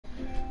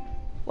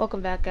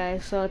Welcome back,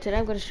 guys. So today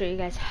I'm going to show you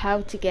guys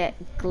how to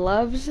get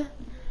gloves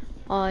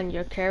on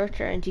your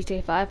character in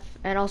GTA 5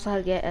 and also how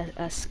to get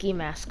a ski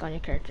mask on your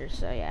character.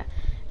 So yeah,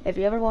 if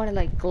you ever wanted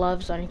like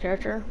gloves on your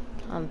character,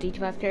 GTA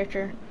 5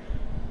 character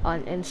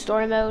in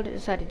story mode,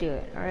 this is how to do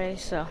it. Alright,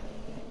 so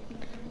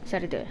this is how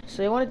to do it.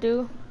 So you want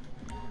to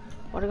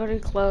go to your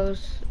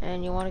clothes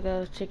and you want to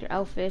go check your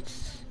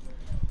outfits.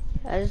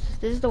 This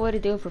is the way to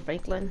do it for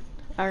Franklin.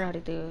 I don't know how to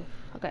do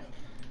it. Okay,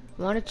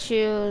 you want to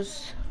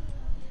choose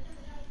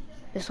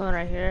this one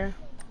right here.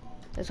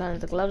 This one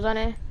has the gloves on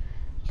it.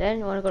 Then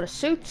you want to go to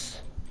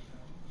suits,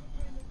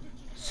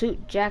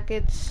 suit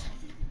jackets.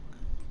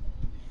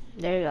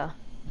 There you go.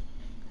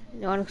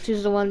 You want to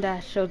choose the one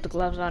that shows the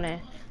gloves on it.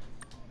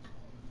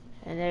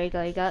 And there you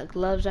go. You got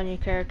gloves on your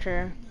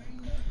character.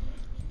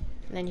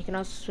 And then you can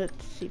also switch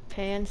to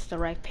pants, the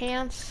right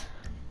pants.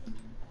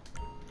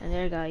 And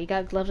there you go. You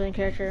got gloves on your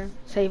character.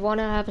 So if you want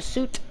to have a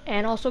suit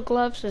and also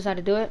gloves, this is how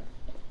to do it.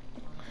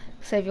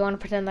 So if you want to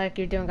pretend like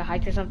you're doing a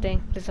hike or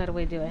something, this is how the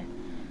way to do it.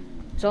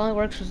 So it only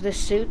works with this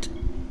suit.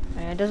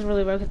 It doesn't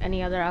really work with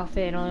any other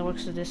outfit. It only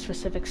works with this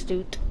specific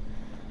suit.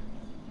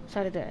 That's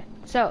how to do it.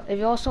 So if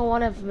you also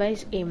want to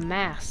make a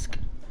mask,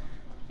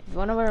 if you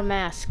want to wear a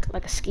mask,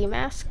 like a ski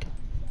mask,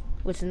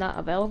 which is not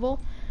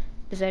available,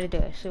 this is how to do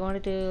it. So you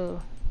want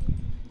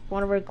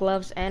to wear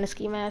gloves and a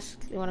ski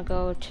mask. You want to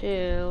go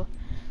to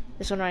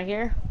this one right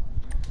here.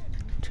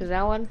 Choose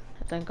that one.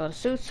 Then go to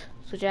suits,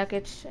 suit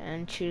jackets,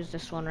 and choose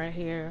this one right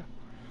here.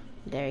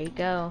 There you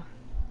go.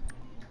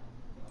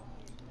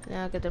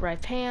 Now get the right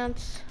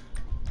pants.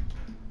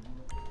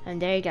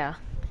 And there you go.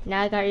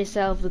 Now you got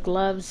yourself the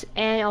gloves,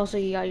 and also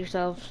you got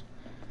yourself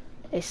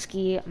a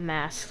ski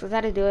mask. So that's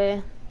how to do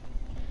it.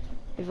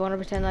 If you want to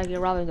pretend like you're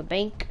robbing a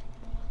bank,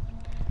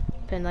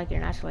 pretend like you're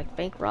an actual like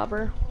bank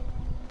robber,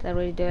 that's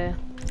how you do it.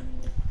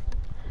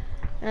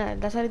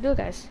 And that's how to do it,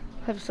 guys.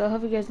 So I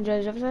hope you guys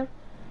enjoyed this episode,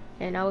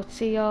 and I will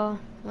see y'all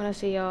when I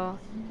see y'all.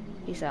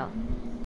 Peace out.